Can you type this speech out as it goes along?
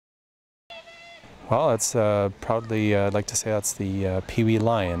Well, it's proudly, I'd like to say that's the Pee Wee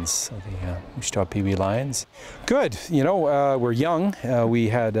Lions, the Moose Jaw Pee Wee Lions. Good, you know, we're young. We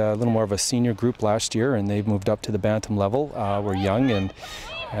had a little more of a senior group last year, and they've moved up to the bantam level. We're young, and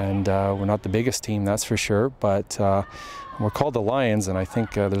we're not the biggest team, that's for sure, but we're called the Lions, and I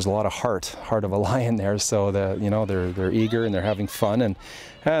think there's a lot of heart of a lion there. So they're eager and they're having fun,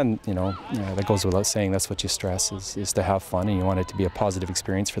 and you know, that goes without saying. That's what you stress is to have fun, and you want it to be a positive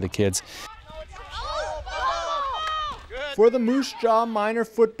experience for the kids. For the Moose Jaw Minor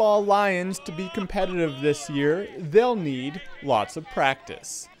Football Lions to be competitive this year, they'll need lots of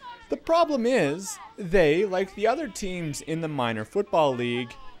practice. The problem is, they, like the other teams in the Minor Football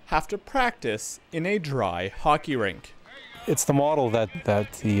League, have to practice in a dry hockey rink. It's the model that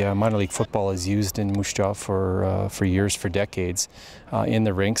the minor league football has used in Moose Jaw for years, for decades, in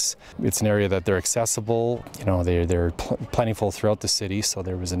the rinks. It's an area that they're accessible. You know, they're plentiful throughout the city, so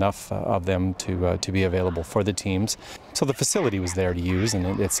there was enough of them to be available for the teams. So the facility was there to use,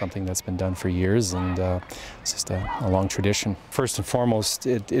 and it's something that's been done for years, and it's just a long tradition. First and foremost,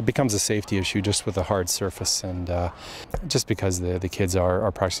 it becomes a safety issue just with a hard surface, and just because the kids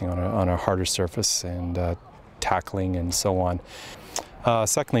are practicing on a harder surface, and tackling and so on.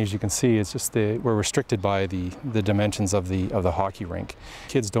 Secondly, as you can see, it's just we're restricted by the dimensions of the hockey rink.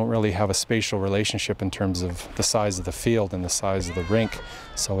 Kids don't really have a spatial relationship in terms of the size of the field and the size of the rink,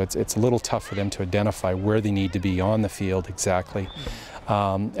 so it's a little tough for them to identify where they need to be on the field exactly.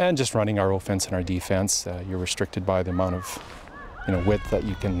 And just running our offense and our defense, you're restricted by the amount of width that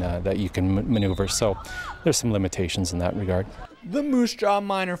you can maneuver. So there's some limitations in that regard. The Moose Jaw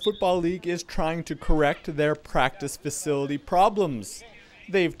Minor Football League is trying to correct their practice facility problems.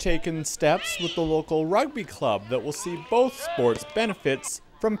 They've taken steps with the local rugby club that will see both sports benefits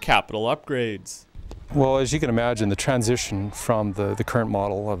from capital upgrades. Well, as you can imagine, the transition from the current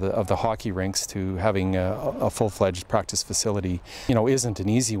model of the hockey rinks to having a full-fledged practice facility, isn't an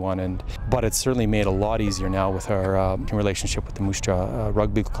easy one, but it's certainly made a lot easier now with our relationship with the Moose Jaw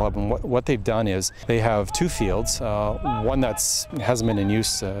Rugby Club. And what they've done is they have two fields, one that hasn't been in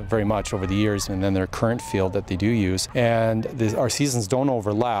use very much over the years, and then their current field that they do use. And our seasons don't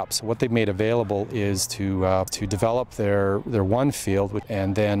overlap, so what they've made available is to develop their one field,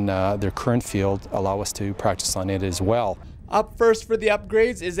 and then their current field allow us to practice on it as well. Up first for the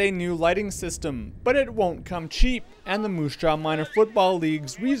upgrades is a new lighting system, but it won't come cheap, and the Moose Jaw Minor Football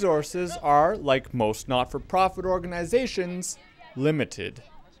League's resources are, like most not-for-profit organizations, limited.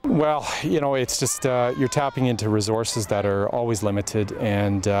 Well, it's just you're tapping into resources that are always limited,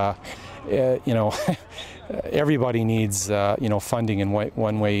 and everybody needs funding in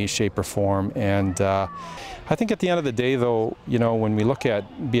one way, shape, or form. And I think at the end of the day, though, when we look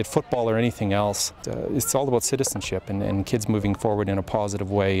at be it football or anything else, it's all about citizenship and kids moving forward in a positive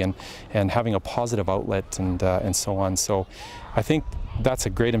way and having a positive outlet and so on. So I think that's a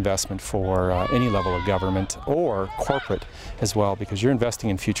great investment for any level of government or corporate as well, because you're investing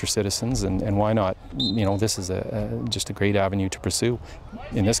in future citizens, and why not? This is just a great avenue to pursue,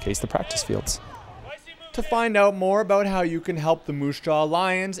 in this case, the practice fields. To find out more about how you can help the Moose Jaw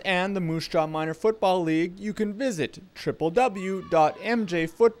Lions and the Moose Jaw Minor Football League, you can visit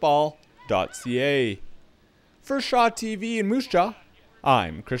www.mjfootball.ca. For Shaw TV in Moose Jaw,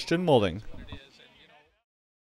 I'm Christian Moulding.